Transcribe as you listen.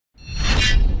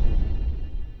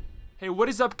Hey, what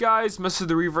is up guys, Mr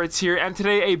TheRevertz here, and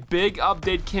today a big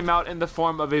update came out in the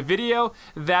form of a video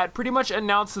that pretty much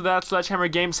announced that Sledgehammer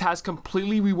Games has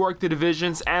completely reworked the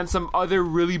divisions and some other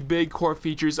really big core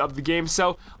features of the game.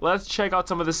 So let's check out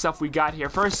some of the stuff we got here.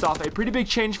 First off, a pretty big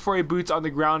change for a boots on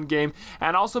the ground game,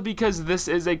 and also because this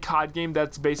is a COD game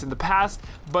that's based in the past,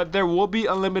 but there will be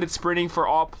unlimited sprinting for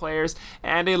all players,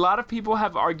 and a lot of people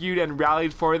have argued and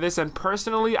rallied for this, and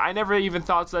personally I never even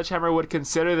thought Sledgehammer would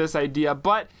consider this idea,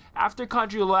 but after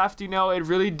Country left, you know, it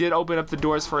really did open up the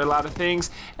doors for a lot of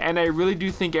things, and I really do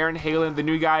think Aaron Halen, the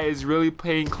new guy, is really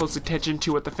paying close attention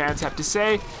to what the fans have to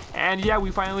say, and yeah,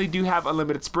 we finally do have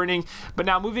unlimited sprinting. But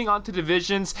now moving on to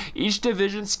divisions, each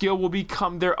division skill will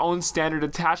become their own standard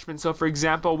attachment. So for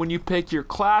example, when you pick your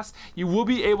class, you will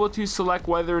be able to select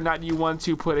whether or not you want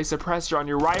to put a suppressor on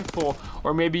your rifle,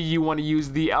 or maybe you want to use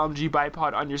the LMG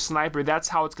bipod on your sniper. That's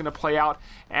how it's going to play out,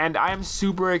 and I am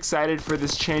super excited for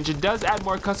this change. It does add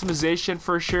more customization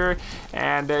for sure,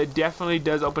 and it definitely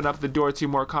does open up the door to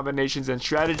more combinations and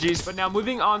strategies. But now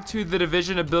moving on to the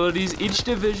division abilities, each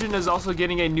division is also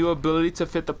getting a new ability to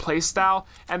fit the playstyle,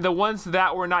 and the ones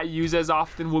that were not used as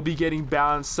often will be getting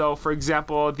balanced. So for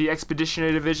example, the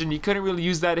Expeditionary division, you couldn't really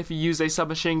use that if you use a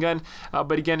submachine gun,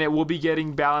 but again, it will be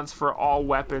getting balanced for all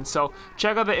weapons. So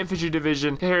check out the infantry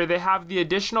division. Here they have the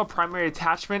additional primary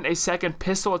attachment, a second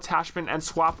pistol attachment, and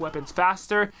swap weapons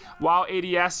faster. While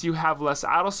ADS, you have less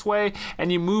auto sway,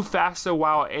 and you move faster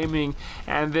while aiming.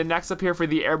 And then next up here for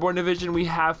the airborne division, we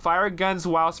have fire guns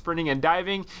while sprinting and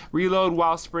diving, reload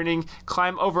while sprinting,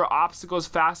 climb over obstacles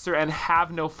faster and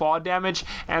have no fall damage,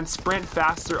 and sprint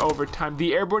faster over time.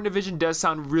 The airborne division does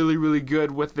sound really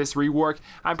good with this rework.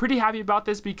 I'm pretty happy about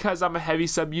this because I'm a heavy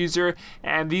sub user,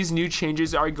 and these new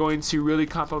changes are going to really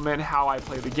complement how I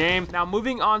play the game. Now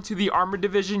moving on to the armor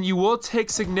division, you will take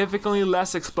significantly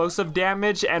less explosive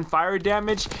damage and fire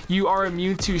damage. You are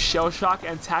immune to shell shock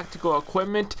and tactical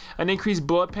equipment, an increased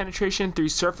bullet penetration through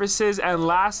surfaces, and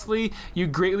lastly, you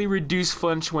greatly reduce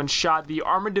flinch when shot. The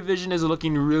armor division is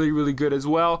looking really good as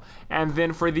well. And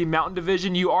then for the mountain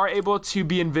division, you are able to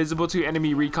be invisible to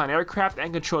enemy recon aircraft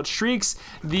and controlled streaks.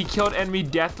 The killed enemy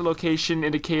death location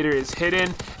indicator is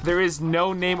hidden. There is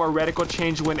no name or reticle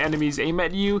change when enemies aim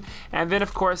at you, and then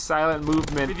of course silent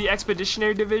movement. For the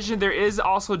expeditionary division, there is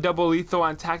also double lethal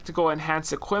and tactical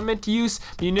enhanced equipment use,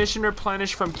 munition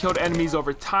replenished from killed enemies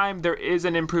over time. There is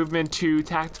an improvement to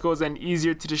tacticals and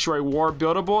easier to destroy war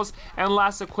buildables, and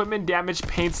last, equipment damage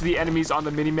paints the enemies on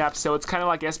the minimap, so it's kind of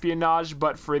like espionage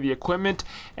but for the equipment.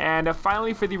 And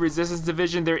finally, for the resistance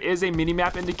division, there is a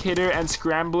minimap indicator and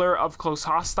scrambler of close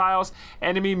hostiles.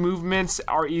 Enemy movements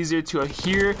are easier to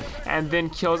adhere, and then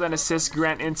kills and assists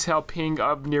grant intel ping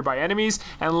of nearby enemies,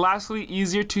 and lastly,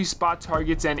 easier to spot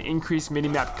targets and increase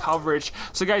minimap coverage.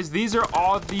 So guys, these are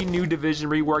all the new division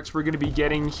reworks we're going to be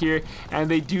getting here, and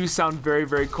they do sound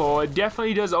very cool. It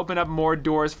definitely does open up more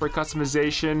doors for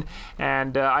customization,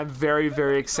 and I'm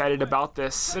very excited about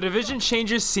this. The division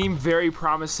changes seem very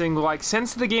promising. Like,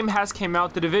 since the game has came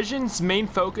out, the division's main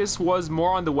focus was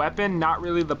more on the weapon, not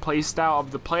really the playstyle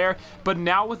of the player, but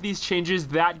now with these changes,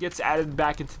 that gets added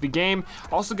back into the game.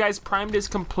 Also guys, primed is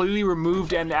completely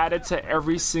removed and added to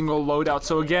every single loadout,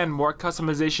 so again, more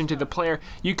customization to the player.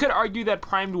 You could argue that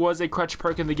primed was a crutch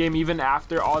perk in the game even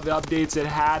after all the updates it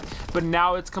had, but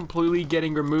now it's completely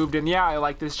getting removed, and yeah, I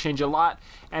like this change a lot.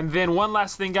 And then one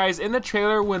last thing guys, in the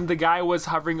trailer when the guy was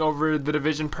hovering over the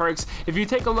division perks, if you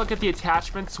take a look at the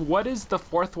attachments, what is the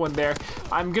fourth one there?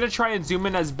 I'm gonna try and zoom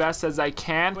in as best as I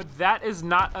can, but that is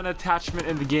not an attachment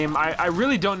in the game. I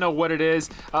really don't know what it is.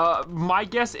 My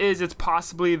guess is it's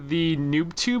possibly the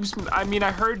noob tubes. I mean,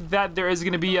 I heard that there is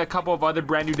gonna be a couple of other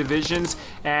brand new divisions,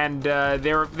 and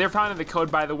they're found in the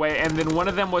code, by the way, and then one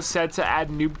of them was said to add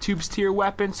noob tubes to your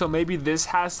weapon, so maybe this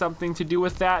has something to do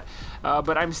with that,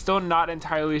 but I'm still not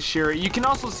entirely sure. You can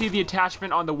also see the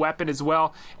attachment on the weapon as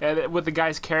well with the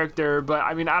guy's character, but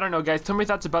I mean, I don't know guys, tell me your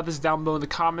thoughts about this down below in the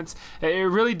comments. It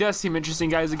really does seem interesting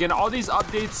guys. Again, all these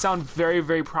updates sound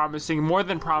very promising, more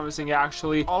than promising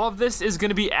actually. All of this is going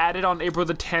to be added on April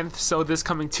the 10th, so this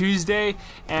coming Tuesday,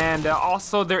 and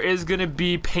also there is going to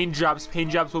be paint drops.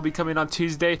 Paint drops will be coming on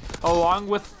Tuesday along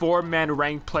with 4-man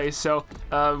rank play, so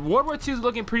World War II is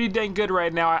looking pretty dang good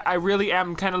right now. I really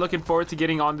am kind of looking forward to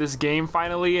getting on this game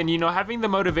finally, and you know, having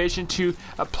the motivation to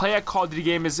play a Call of Duty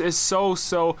game is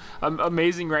so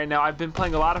amazing right now. I've been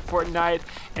playing a lot of Fortnite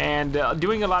and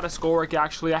doing a lot of schoolwork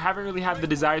actually. I haven't really had the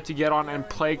desire to get on and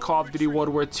play Call of Duty World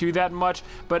War II that much,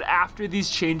 but after these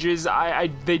changes,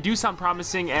 they do sound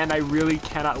promising, and I really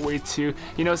cannot wait to,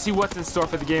 you know, see what's in store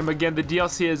for the game. Again, the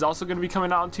DLC is also going to be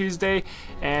coming out on Tuesday,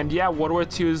 and yeah, World War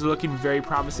II is looking very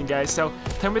promising guys. So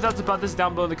tell me your thoughts about this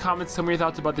down below in the comments. comments, tell me your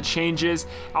thoughts about the changes.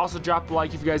 Also drop a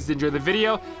like if you guys did enjoy the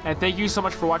video, and thank you so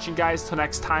much for watching, guys. Till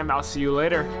next time, I'll see you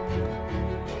later.